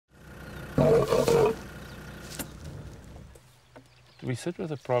We sit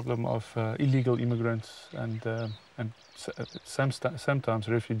with a problem of illegal immigrants and sometimes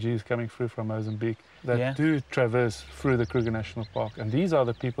refugees coming through from Mozambique that do traverse through the Kruger National Park, and these are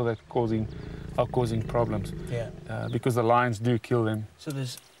the people that are causing problems. Because the lions do kill them. So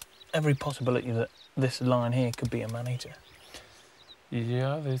there's every possibility that this lion here could be a man-eater.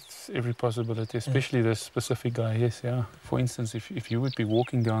 Yeah, there's every possibility, especially this specific guy. Yes, yeah. For instance, if you would be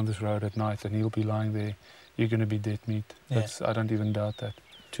walking down this road at night and he'll be lying there, you're going to be dead meat. I don't even doubt that.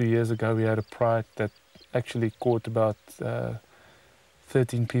 2 years ago, we had a pride that actually caught about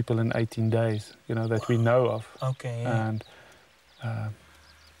 13 people in 18 days, you know, that we know of. Okay,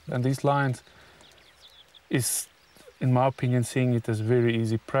 And these lions is, in my opinion, seeing it as very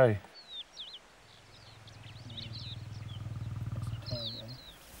easy prey.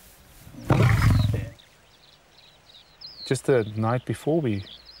 Just the night before we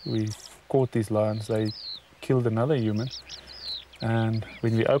caught these lions, they killed another human. And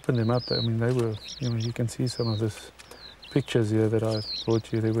when we opened them up, I mean, they were, you know, you can see some of this pictures here that I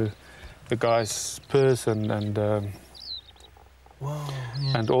brought you. They were the guy's purse and whoa,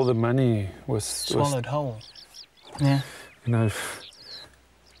 and all the money was swallowed whole. Yeah. You know,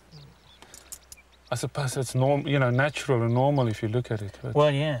 I suppose it's natural and normal if you look at it. But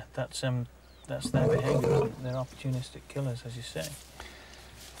well, yeah, that's their behaviour, isn't it? They're opportunistic killers, as you say.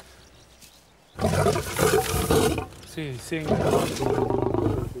 Seeing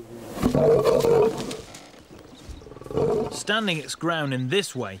Standing its ground in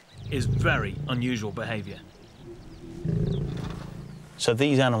this way is very unusual behaviour. So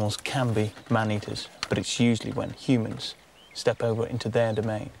these animals can be man-eaters, but it's usually when humans step over into their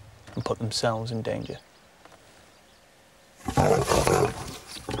domain and put themselves in danger.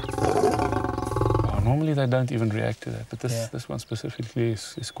 Normally they don't even react to that, but this one specifically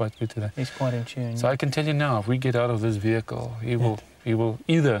is quite good to that. He's quite in tune. So I can tell you now, if we get out of this vehicle, he will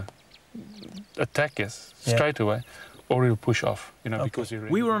either attack us straight away, or he'll push off, you know, because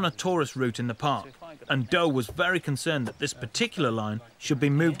we were on a tourist route in the park, and Doe was very concerned that this particular lion should be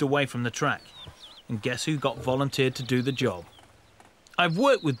moved away from the track. And guess who got volunteered to do the job? I've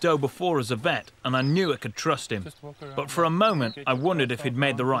worked with Doe before as a vet, and I knew I could trust him. But for a moment, I wondered if he'd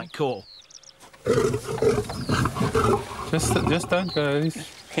made the right call. Just don't go.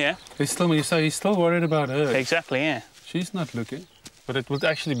 He's still worried about her. Exactly, yeah. She's not looking. But it would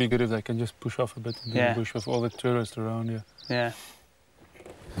actually be good if they can just push off a bit in the bush with all the tourists around here. Yeah.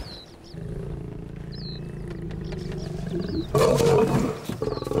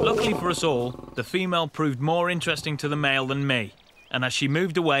 Luckily for us all, the female proved more interesting to the male than me, and as she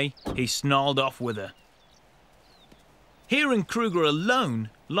moved away, he snarled off with her. Here in Kruger alone,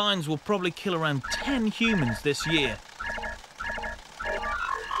 lions will probably kill around 10 humans this year,